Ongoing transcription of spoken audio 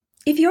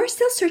If you're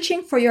still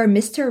searching for your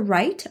Mr.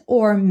 Right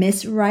or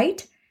Miss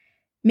Right,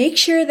 make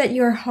sure that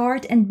your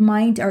heart and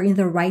mind are in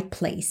the right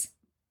place.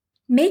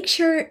 Make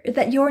sure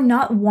that you're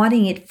not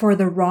wanting it for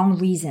the wrong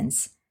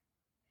reasons.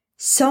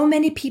 So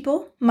many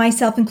people,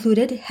 myself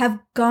included, have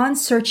gone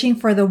searching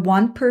for the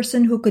one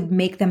person who could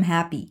make them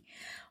happy,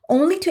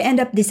 only to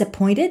end up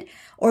disappointed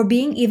or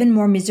being even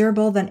more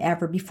miserable than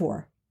ever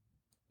before.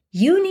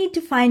 You need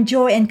to find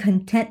joy and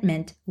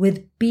contentment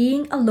with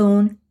being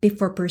alone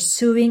before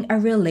pursuing a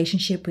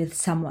relationship with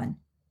someone.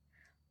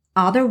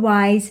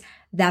 Otherwise,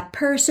 that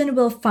person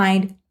will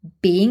find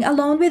being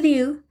alone with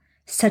you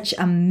such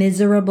a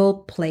miserable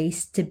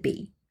place to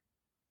be.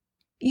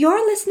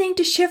 You're listening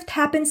to Shift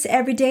Happens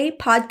Every Day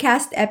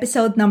podcast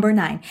episode number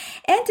 9.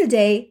 And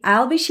today,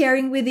 I'll be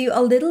sharing with you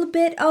a little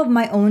bit of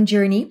my own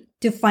journey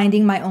to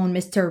finding my own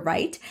Mr.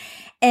 Right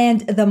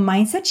and the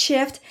mindset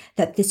shift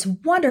that this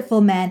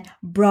wonderful man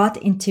brought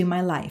into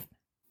my life.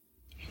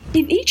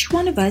 If each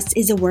one of us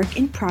is a work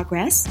in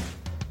progress,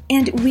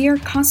 and we are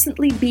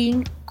constantly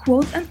being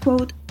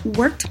quote-unquote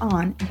worked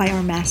on by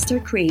our master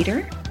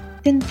creator,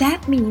 then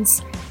that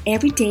means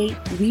every day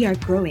we are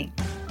growing.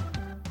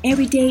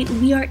 Every day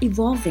we are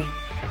evolving.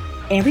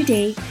 Every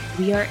day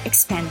we are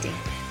expanding.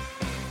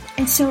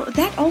 And so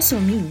that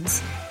also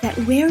means that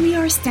where we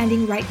are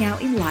standing right now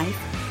in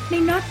life may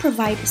not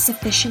provide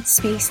sufficient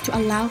space to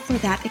allow for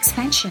that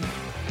expansion.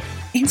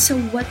 And so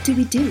what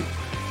do?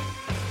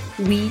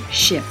 We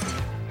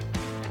shift.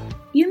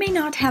 You may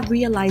not have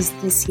realized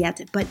this yet,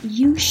 but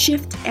you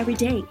shift every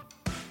day.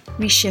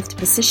 We shift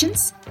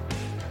positions,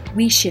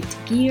 we shift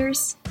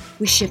gears,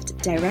 we shift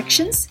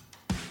directions,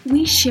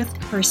 we shift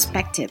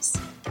perspectives.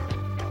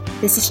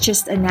 This is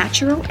just a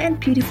natural and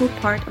beautiful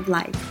part of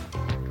life.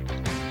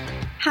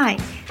 Hi,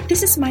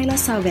 this is Myla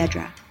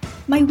Saavedra.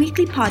 My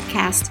weekly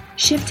podcast,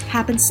 Shift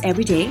Happens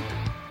Every Day,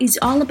 is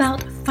all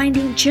about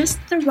finding just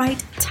the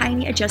right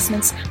tiny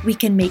adjustments we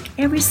can make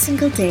every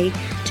single day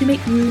to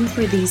make room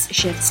for these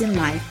shifts in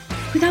life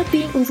without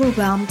being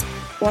overwhelmed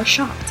or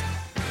shocked.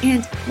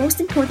 And most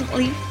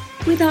importantly,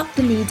 without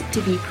the need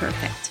to be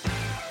perfect.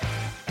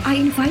 I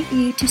invite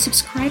you to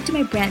subscribe to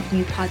my brand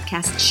new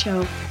podcast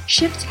show,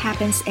 Shift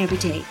Happens Every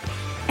Day.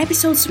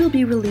 Episodes will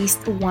be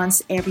released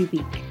once every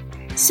week.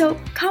 So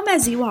come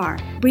as you are,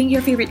 bring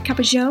your favorite cup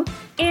of joe,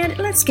 and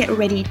let's get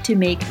ready to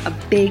make a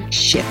big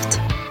shift.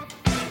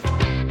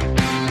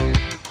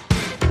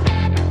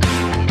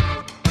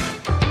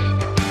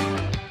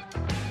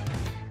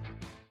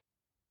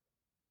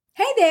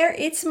 Hey there,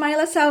 it's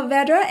Myla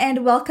Saavedra,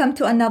 and welcome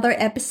to another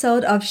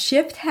episode of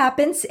Shift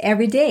Happens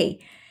Every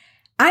Day.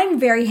 I'm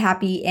very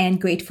happy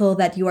and grateful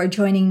that you are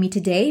joining me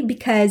today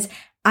because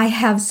I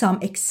have some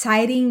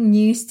exciting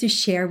news to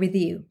share with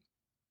you.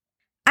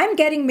 I'm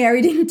getting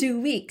married in 2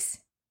 weeks.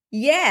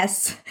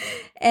 Yes!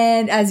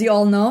 And as you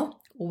all know,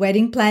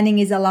 wedding planning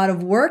is a lot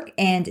of work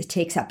and it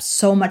takes up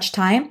so much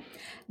time.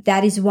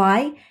 That is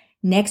why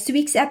next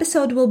week's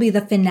episode will be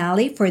the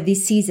finale for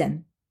this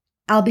season.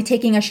 I'll be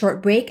taking a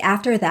short break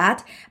after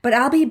that, but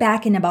I'll be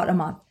back in about a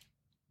month.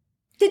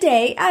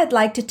 Today, I'd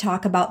like to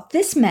talk about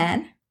this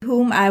man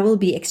whom I will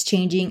be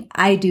exchanging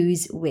I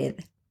do's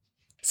with.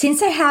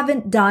 Since I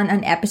haven't done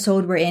an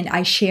episode wherein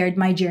I shared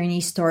my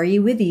journey story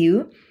with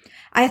you,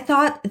 I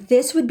thought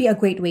this would be a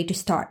great way to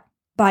start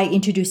by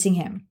introducing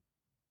him.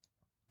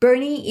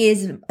 Bernie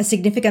is a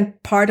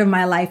significant part of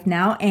my life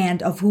now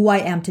and of who I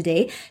am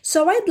today,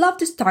 so I'd love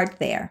to start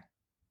there.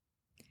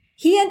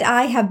 He and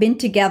I have been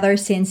together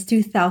since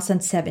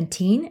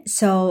 2017,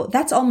 so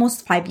that's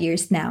almost 5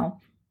 years now.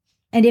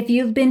 And if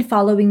you've been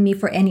following me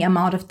for any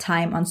amount of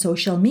time on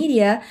social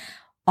media,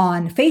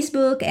 on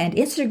Facebook and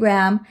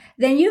Instagram,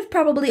 then you've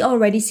probably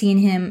already seen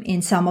him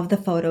in some of the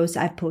photos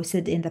I've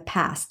posted in the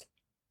past.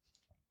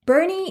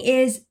 Bernie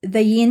is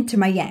the yin to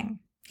my yang.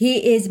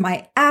 He is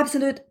my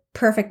absolute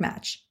perfect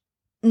match.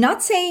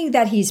 Not saying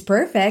that he's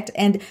perfect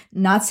and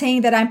not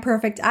saying that I'm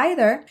perfect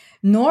either,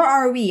 nor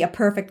are we a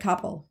perfect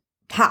couple.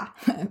 Ha!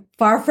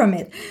 Far from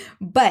it.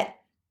 But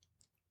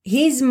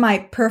he's my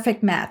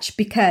perfect match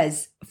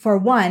because, for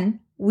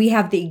one, we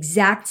have the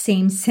exact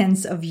same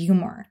sense of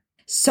humor.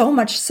 So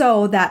much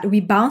so that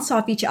we bounce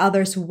off each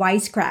other's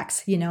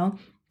wisecracks,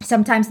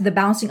 Sometimes the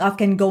bouncing off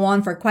can go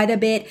on for quite a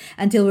bit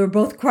until we're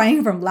both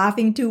crying from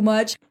laughing too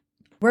much.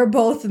 We're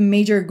both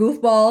major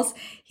goofballs.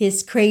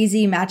 His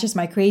crazy matches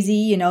my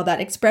crazy, that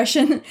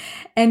expression.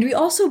 And we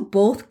also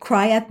both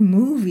cry at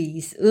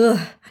movies. Ugh.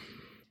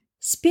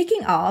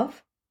 Speaking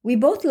of, we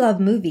both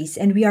love movies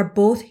and we are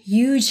both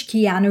huge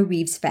Keanu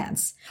Reeves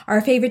fans. Our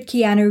favorite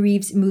Keanu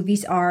Reeves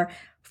movies are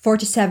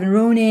 47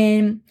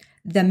 Ronin,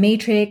 The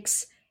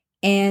Matrix,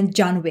 and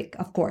John Wick,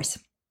 of course.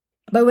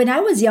 But when I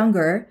was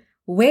younger,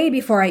 way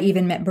before I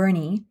even met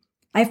Bernie,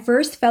 I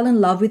first fell in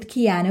love with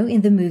Keanu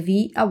in the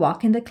movie A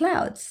Walk in the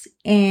Clouds,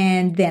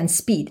 and then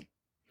Speed.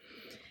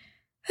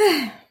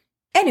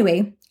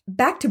 Anyway,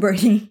 back to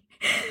Bernie.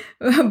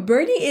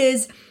 Bernie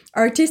is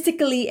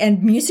artistically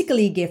and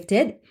musically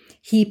gifted.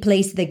 He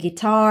plays the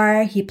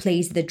guitar, he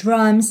plays the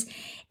drums,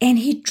 and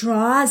he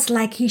draws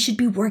like he should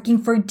be working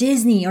for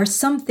Disney or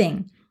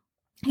something.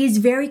 He's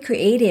very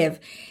creative.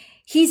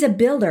 He's a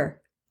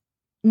builder,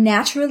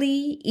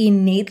 naturally,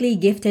 innately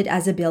gifted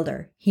as a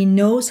builder. He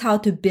knows how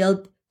to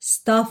build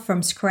stuff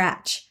from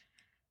scratch.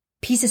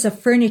 Pieces of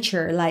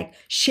furniture like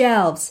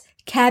shelves,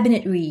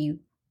 cabinetry,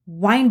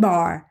 wine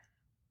bar,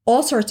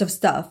 all sorts of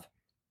stuff.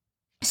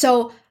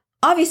 So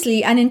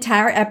obviously, an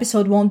entire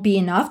episode won't be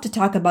enough to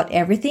talk about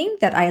everything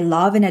that I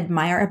love and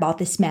admire about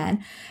this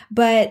man.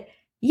 But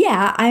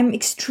yeah, I'm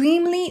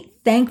extremely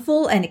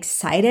thankful and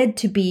excited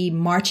to be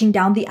marching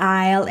down the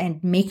aisle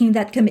and making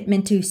that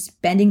commitment to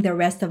spending the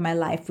rest of my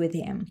life with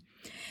him.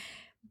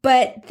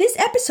 But this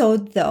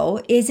episode,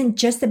 though, isn't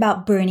just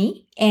about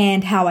Bernie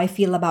and how I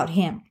feel about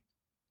him.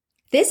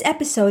 This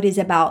episode is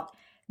about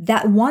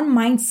that one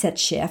mindset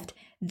shift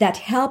that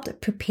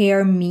helped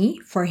prepare me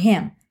for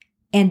him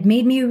and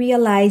made me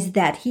realize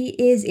that he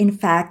is, in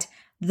fact,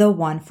 the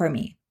one for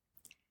me.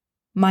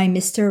 My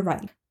Mr.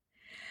 Right.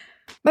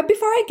 But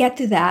before I get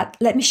to that,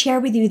 let me share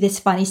with you this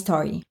funny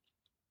story.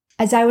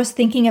 As I was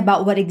thinking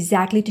about what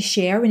exactly to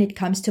share when it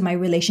comes to my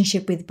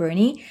relationship with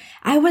Bernie,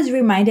 I was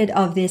reminded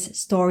of this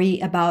story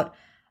about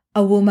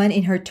a woman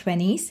in her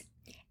 20s,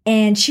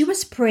 and she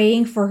was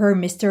praying for her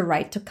Mr.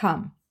 Right to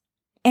come.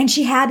 And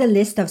she had a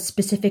list of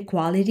specific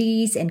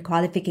qualities and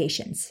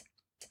qualifications.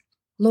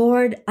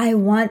 Lord, I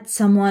want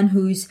someone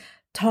who's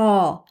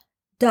tall,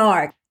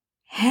 dark,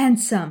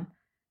 handsome,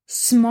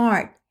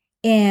 smart,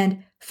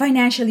 and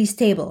financially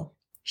stable,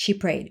 she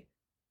prayed.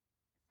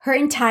 Her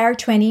entire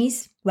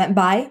 20s went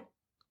by,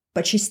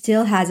 but she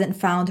still hasn't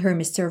found her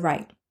Mr.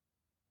 Right.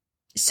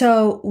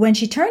 So when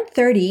she turned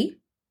 30,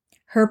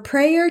 her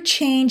prayer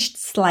changed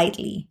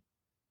slightly.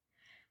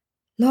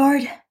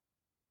 Lord,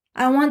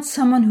 I want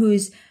someone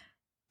who's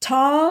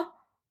tall,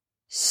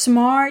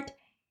 smart,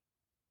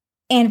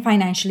 and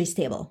financially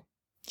stable,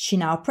 she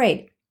now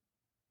prayed.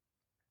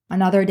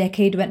 Another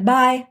decade went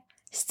by,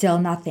 still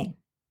nothing.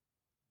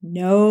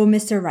 No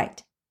Mr.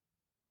 Right.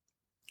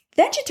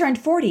 Then she turned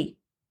 40,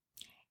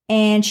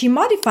 and she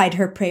modified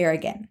her prayer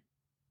again.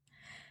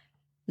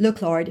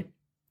 Look, Lord,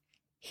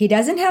 he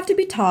doesn't have to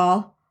be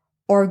tall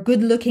or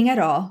good looking at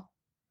all,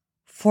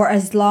 for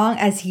as long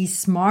as he's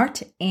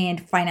smart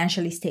and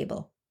financially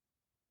stable.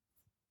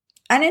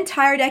 An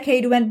entire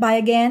decade went by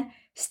again,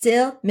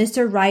 still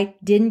Mr. Right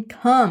didn't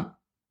come.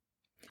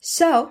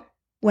 So,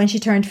 when she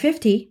turned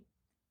 50,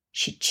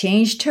 she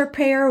changed her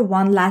prayer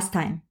one last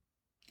time.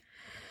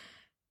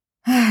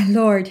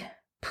 Lord,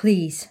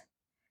 please,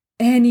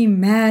 any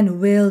man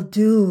will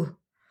do.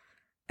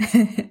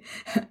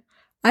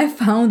 I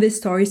found this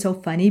story so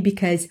funny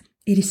because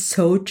it is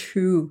so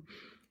true.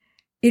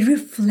 It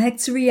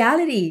reflects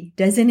reality,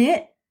 doesn't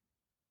it?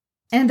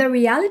 And the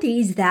reality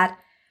is that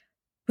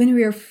when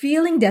we are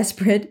feeling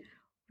desperate,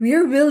 we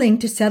are willing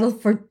to settle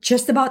for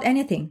just about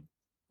anything,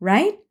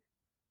 right?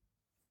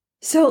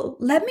 So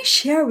let me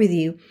share with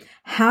you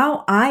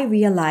how I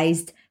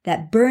realized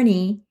that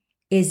Bernie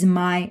is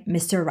my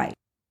Mr. Right.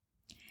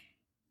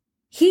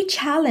 He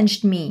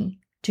challenged me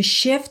to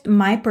shift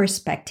my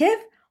perspective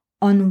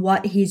on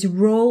what his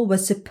role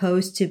was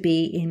supposed to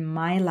be in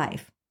my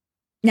life.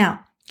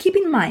 Now, keep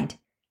in mind,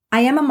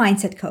 I am a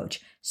mindset coach.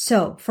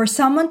 So for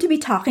someone to be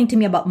talking to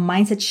me about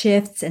mindset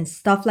shifts and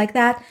stuff like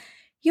that,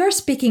 you're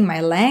speaking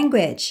my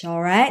language,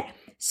 all right?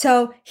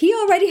 So he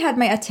already had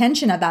my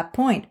attention at that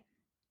point.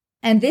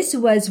 And this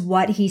was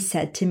what he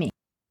said to me.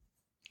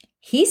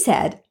 He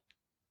said,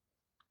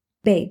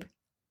 babe,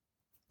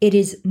 it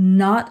is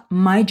not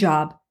my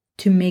job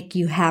to make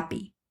you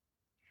happy.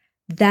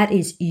 That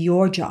is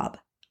your job.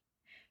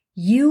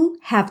 You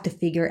have to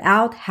figure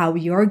out how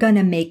you're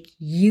gonna make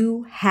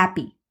you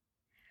happy.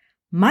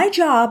 My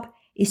job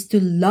is to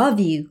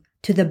love you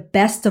to the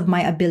best of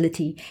my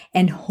ability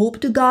and hope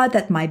to God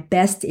that my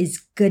best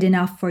is good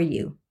enough for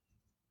you.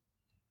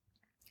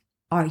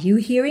 Are you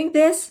hearing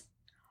this?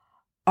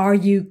 Are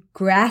you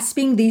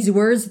grasping these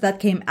words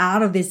that came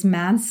out of this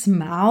man's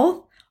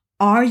mouth?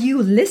 Are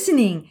you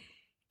listening?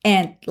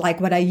 And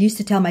like what I used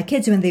to tell my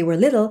kids when they were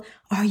little,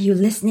 are you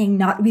listening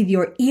not with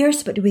your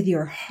ears but with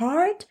your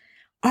heart?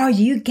 Are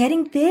you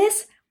getting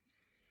this?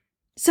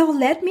 So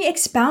let me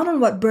expound on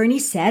what Bernie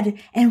said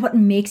and what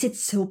makes it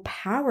so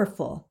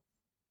powerful.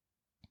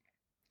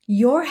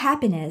 Your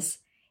happiness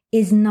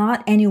is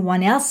not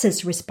anyone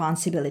else's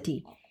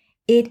responsibility.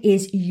 It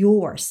is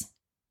yours.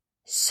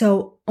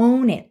 So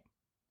own it.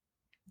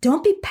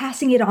 Don't be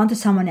passing it on to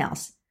someone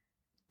else.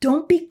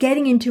 Don't be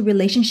getting into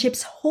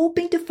relationships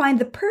hoping to find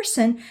the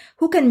person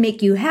who can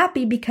make you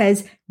happy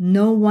because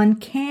no one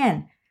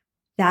can.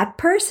 That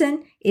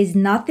person is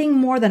nothing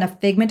more than a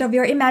figment of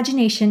your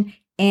imagination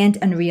and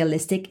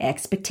unrealistic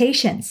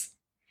expectations.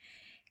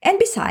 And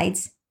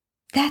besides,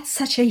 that's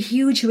such a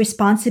huge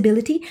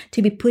responsibility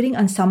to be putting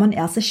on someone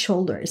else's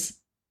shoulders.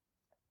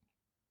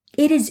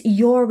 It is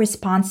your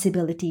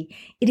responsibility.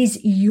 It is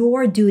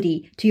your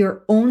duty to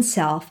your own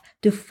self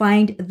to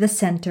find the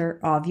center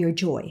of your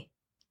joy.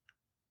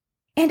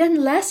 And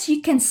unless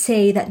you can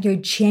say that you're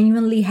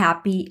genuinely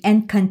happy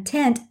and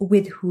content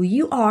with who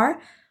you are,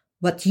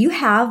 what you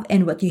have,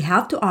 and what you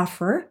have to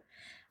offer,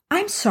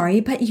 I'm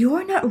sorry, but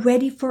you're not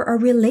ready for a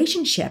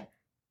relationship.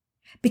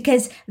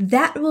 because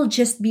that will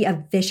just be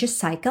a vicious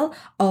cycle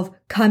of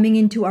coming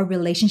into a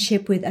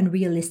relationship with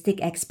unrealistic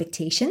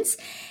expectations.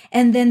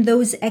 And then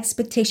those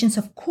expectations,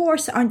 of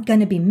course, aren't going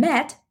to be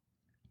met.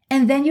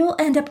 And then you'll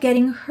end up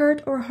getting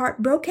hurt or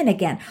heartbroken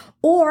again,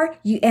 or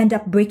you end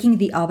up breaking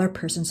the other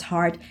person's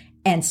heart,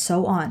 and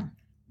so on.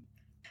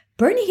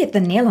 Bernie hit the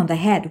nail on the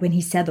head when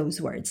he said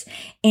those words.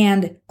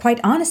 And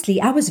quite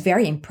honestly, I was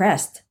very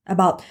impressed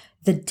about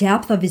the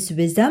depth of his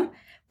wisdom,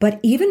 but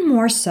even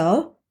more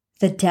so,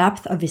 the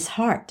depth of his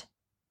heart.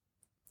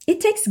 It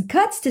takes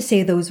guts to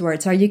say those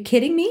words. Are you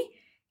kidding me?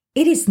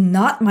 It is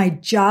not my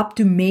job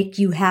to make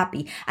you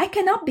happy. I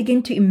cannot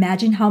begin to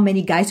imagine how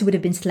many guys would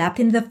have been slapped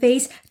in the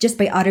face just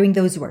by uttering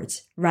those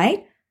words,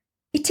 right?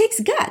 It takes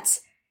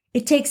guts.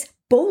 It takes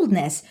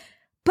boldness.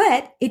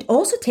 But it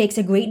also takes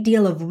a great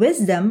deal of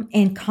wisdom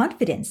and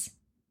confidence.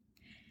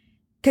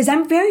 Because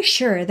I'm very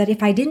sure that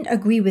if I didn't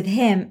agree with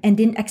him and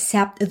didn't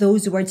accept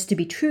those words to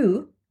be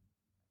true,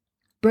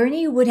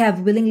 Bernie would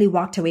have willingly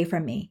walked away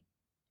from me.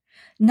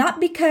 Not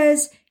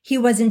because he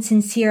wasn't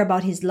sincere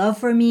about his love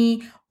for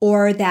me,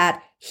 or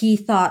that he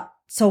thought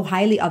so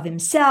highly of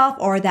himself,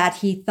 or that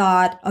he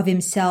thought of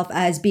himself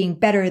as being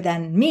better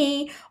than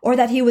me, or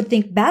that he would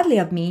think badly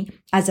of me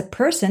as a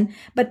person,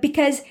 but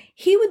because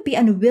he would be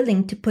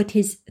unwilling to put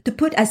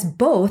us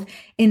both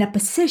in a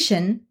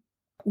position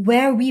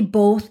where we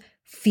both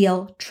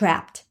feel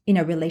trapped in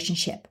a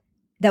relationship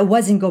that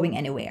wasn't going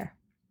anywhere.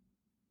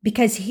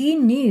 Because he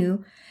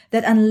knew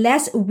that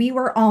unless we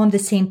were on the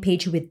same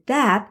page with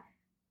that,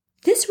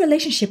 this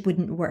relationship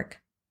wouldn't work.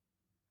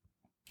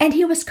 And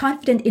he was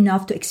confident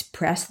enough to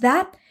express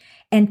that,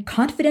 and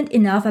confident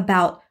enough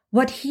about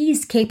what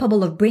he's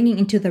capable of bringing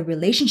into the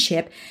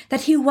relationship,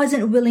 that he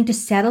wasn't willing to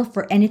settle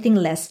for anything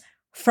less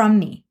from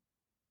me.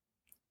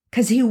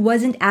 Because he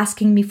wasn't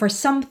asking me for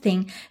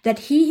something that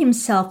he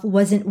himself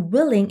wasn't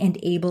willing and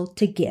able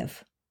to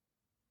give.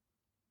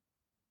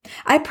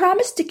 I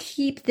promised to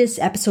keep this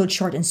episode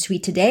short and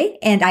sweet today,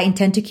 and I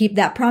intend to keep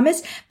that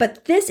promise,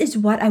 but this is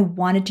what I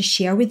wanted to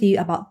share with you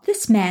about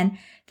this man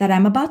that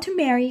I'm about to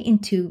marry in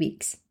 2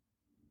 weeks.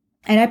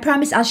 And I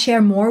promise I'll share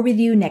more with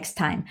you next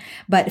time.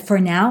 But for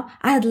now,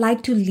 I'd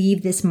like to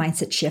leave this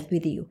mindset shift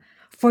with you,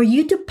 for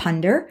you to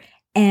ponder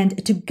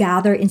and to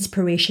gather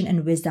inspiration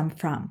and wisdom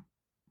from.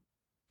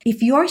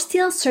 If you're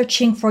still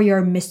searching for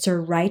your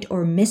Mr. Right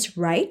or Miss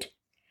Right,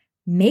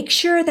 make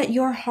sure that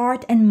your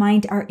heart and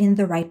mind are in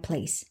the right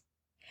place.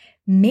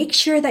 Make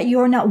sure that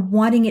you're not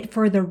wanting it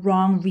for the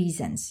wrong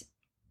reasons.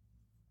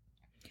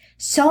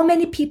 So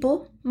many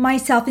people,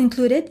 myself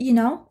included,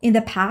 in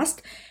the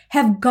past,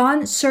 have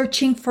gone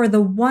searching for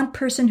the one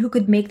person who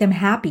could make them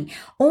happy,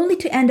 only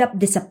to end up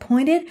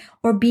disappointed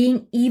or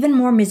being even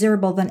more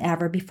miserable than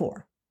ever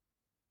before.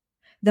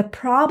 The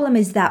problem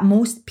is that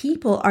most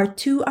people are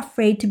too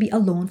afraid to be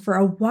alone for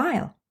a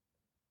while.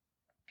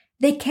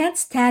 They can't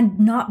stand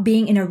not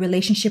being in a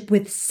relationship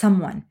with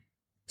someone,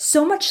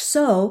 so much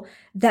so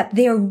that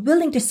they are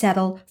willing to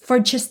settle for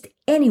just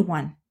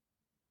anyone.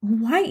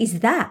 Why is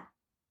that?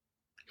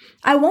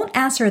 I won't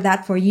answer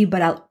that for you,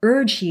 but I'll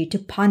urge you to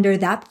ponder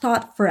that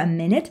thought for a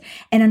minute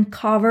and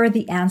uncover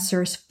the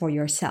answers for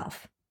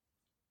yourself.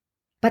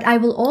 But I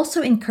will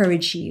also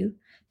encourage you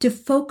to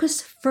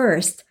focus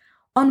first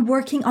on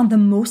working on the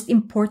most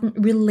important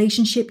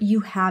relationship you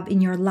have in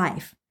your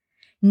life.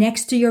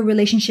 Next to your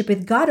relationship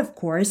with God, of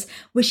course,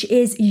 which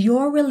is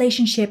your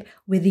relationship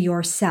with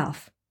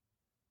yourself.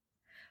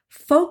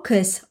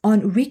 Focus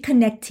on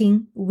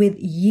reconnecting with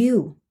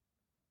you.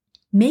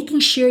 Making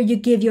sure you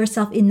give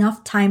yourself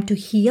enough time to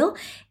heal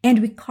and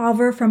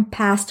recover from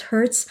past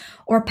hurts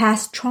or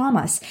past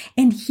traumas.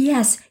 And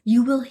yes,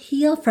 you will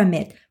heal from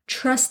it.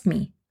 Trust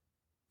me.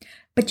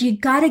 But you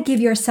gotta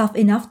give yourself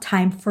enough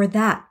time for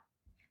that.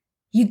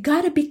 You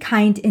gotta be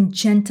kind and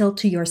gentle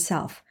to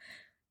yourself.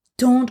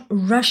 Don't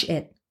rush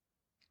it.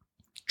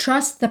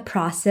 Trust the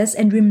process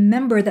and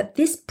remember that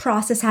this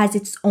process has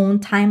its own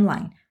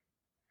timeline.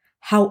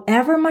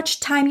 However much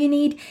time you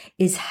need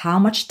is how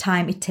much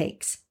time it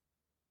takes.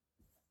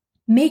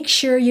 Make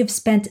sure you've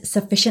spent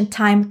sufficient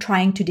time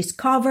trying to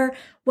discover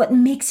what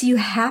makes you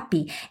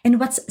happy and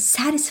what's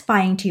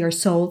satisfying to your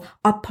soul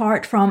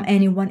apart from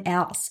anyone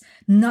else,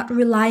 not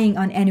relying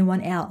on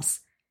anyone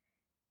else.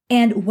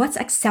 And what's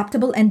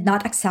acceptable and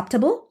not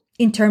acceptable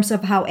in terms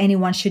of how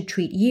anyone should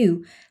treat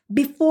you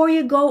before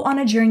you go on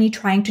a journey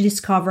trying to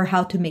discover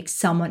how to make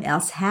someone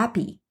else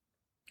happy.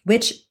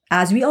 Which,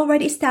 as we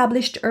already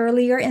established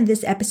earlier in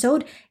this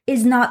episode,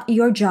 is not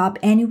your job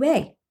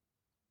anyway.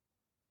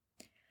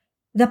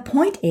 The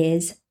point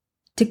is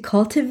to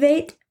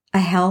cultivate a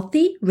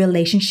healthy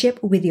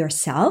relationship with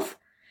yourself,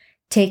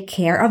 take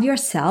care of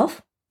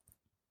yourself,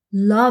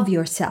 love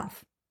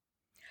yourself.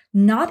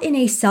 Not in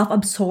a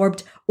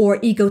self-absorbed or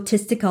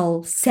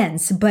egotistical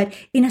sense, but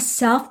in a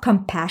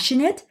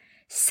self-compassionate,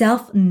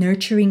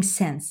 self-nurturing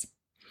sense,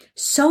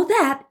 so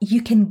that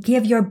you can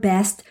give your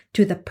best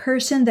to the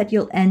person that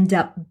you'll end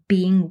up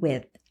being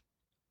with.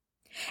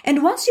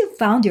 And once you've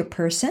found your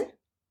person,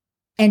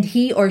 and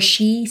he or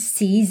she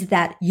sees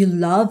that you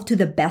love to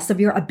the best of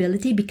your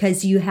ability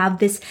because you have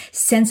this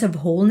sense of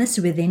wholeness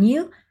within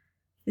you,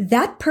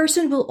 that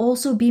person will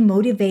also be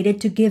motivated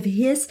to give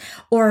his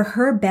or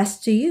her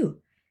best to you.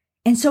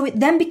 And so it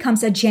then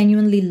becomes a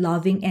genuinely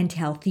loving and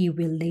healthy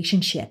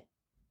relationship.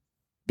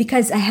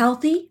 Because a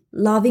healthy,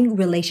 loving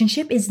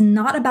relationship is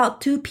not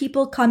about two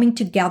people coming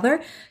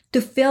together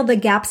to fill the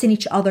gaps in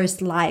each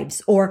other's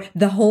lives or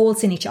the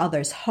holes in each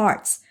other's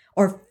hearts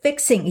or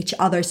fixing each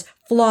other's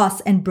flaws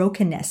and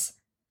brokenness.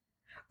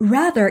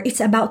 Rather,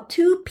 it's about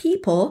two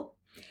people,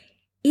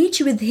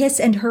 each with his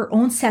and her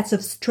own sets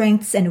of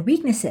strengths and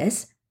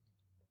weaknesses,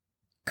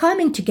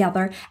 coming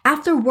together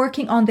after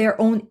working on their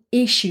own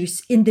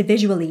issues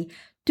individually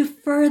to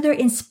further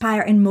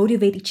inspire and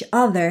motivate each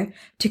other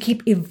to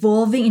keep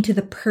evolving into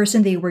the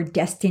person they were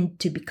destined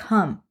to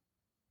become.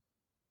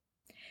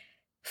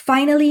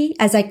 Finally,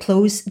 as I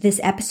close this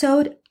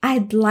episode,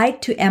 I'd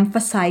like to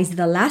emphasize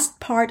the last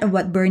part of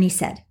what Bernie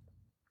said.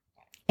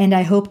 And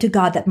I hope to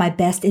God that my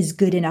best is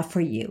good enough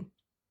for you.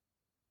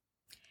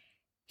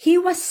 He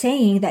was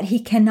saying that he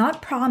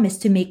cannot promise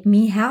to make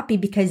me happy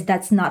because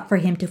that's not for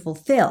him to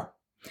fulfill.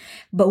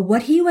 But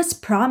what he was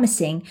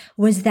promising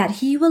was that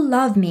he will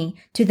love me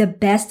to the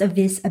best of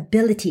his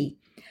ability.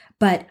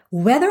 But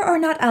whether or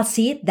not I'll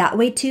see it that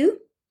way too,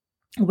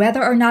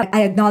 whether or not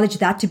I acknowledge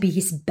that to be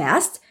his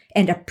best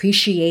and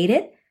appreciate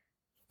it,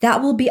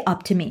 that will be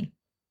up to me.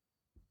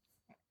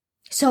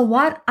 So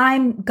what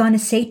I'm gonna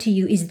say to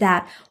you is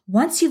that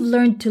once you've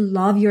learned to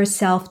love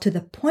yourself to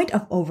the point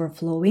of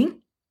overflowing,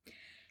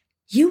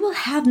 you will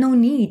have no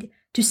need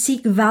to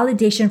seek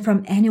validation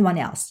from anyone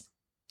else.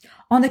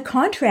 On the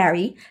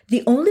contrary,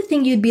 the only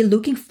thing you'd be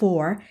looking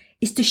for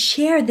is to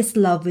share this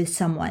love with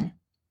someone.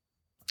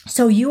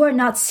 So you are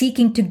not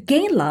seeking to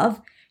gain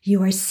love,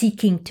 you are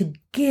seeking to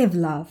give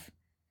love.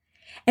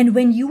 And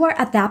when you are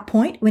at that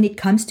point, when it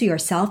comes to your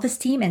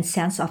self-esteem and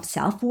sense of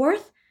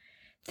self-worth,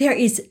 there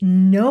is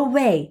no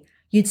way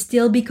you'd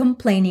still be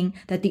complaining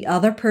that the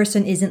other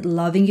person isn't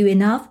loving you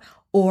enough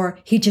or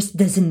he just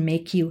doesn't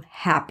make you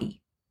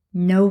happy.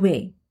 No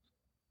way.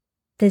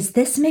 Does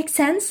this make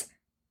sense?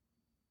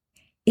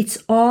 It's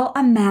all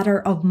a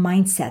matter of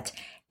mindset,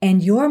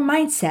 and your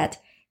mindset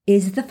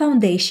is the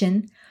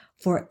foundation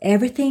for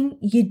everything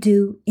you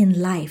do in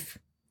life,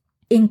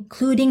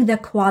 including the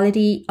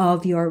quality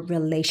of your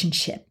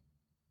relationship.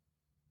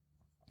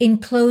 In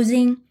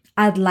closing,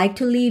 I'd like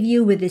to leave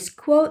you with this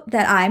quote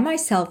that I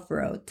myself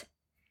wrote.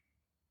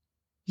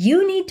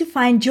 You need to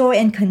find joy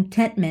and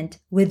contentment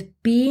with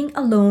being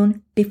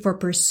alone before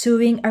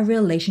pursuing a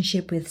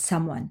relationship with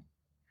someone.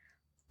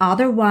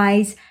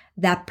 Otherwise,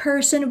 that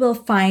person will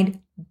find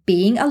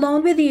being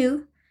alone with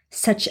you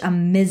such a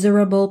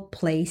miserable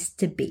place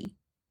to be.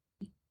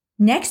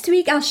 Next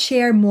week, I'll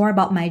share more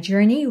about my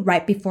journey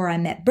right before I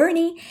met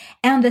Bernie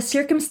and the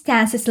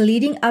circumstances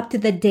leading up to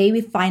the day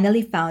we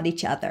finally found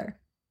each other.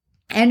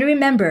 And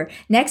remember,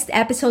 next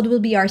episode will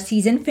be our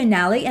season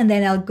finale, and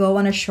then I'll go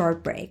on a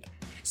short break.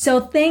 So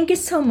thank you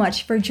so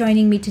much for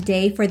joining me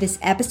today for this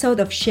episode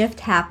of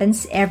Shift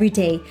Happens Every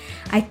Day.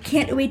 I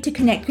can't wait to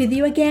connect with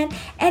you again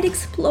and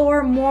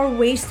explore more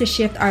ways to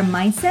shift our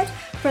mindset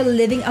for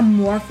living a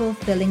more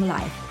fulfilling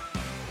life.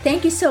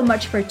 Thank you so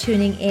much for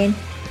tuning in.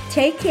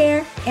 Take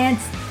care and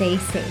stay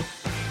safe.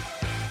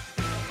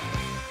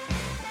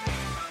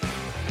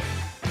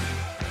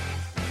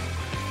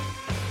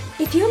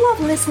 If you love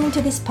listening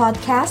to this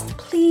podcast,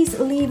 please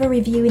leave a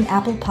review in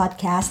Apple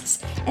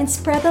Podcasts and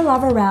spread the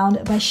love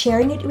around by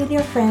sharing it with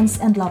your friends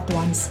and loved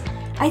ones.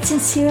 I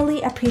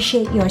sincerely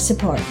appreciate your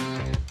support.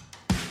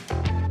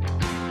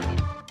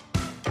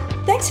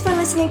 Thanks for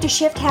listening to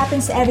Shift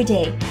Happens Every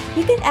Day.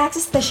 You can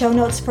access the show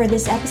notes for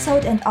this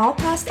episode and all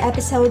past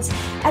episodes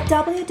at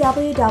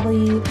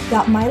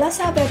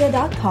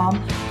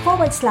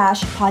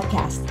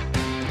www.mylasavega.com/podcast.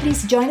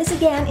 Please join us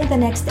again in the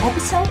next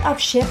episode of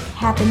Shift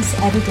Happens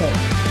Every Day.